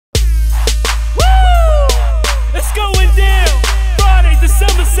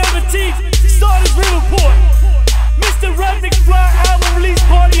17th, start at Riverport. Mr. Mcfly album release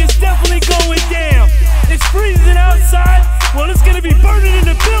party is definitely going down. It's freezing outside, well it's gonna be burning in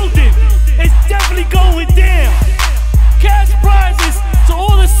the building. It's definitely going down. Cash prizes to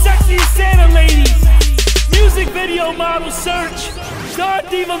all the sexy Santa ladies. Music video model search, Star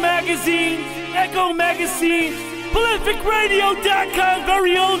Diva Magazine, Echo Magazine, ProlificRadio.com,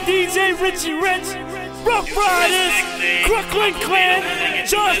 very own DJ Richie Rich, Rough Riders, Crooklyn Clan,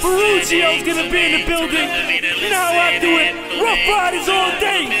 John Ferruggio's gonna be in the building. You know how I do it, Rough Riders all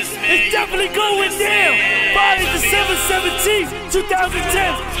day. It's definitely going down. Friday, December 17th,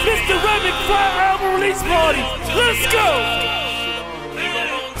 2010, Mr. Mcfly album release party. Let's go!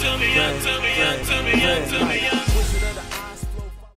 Tell me,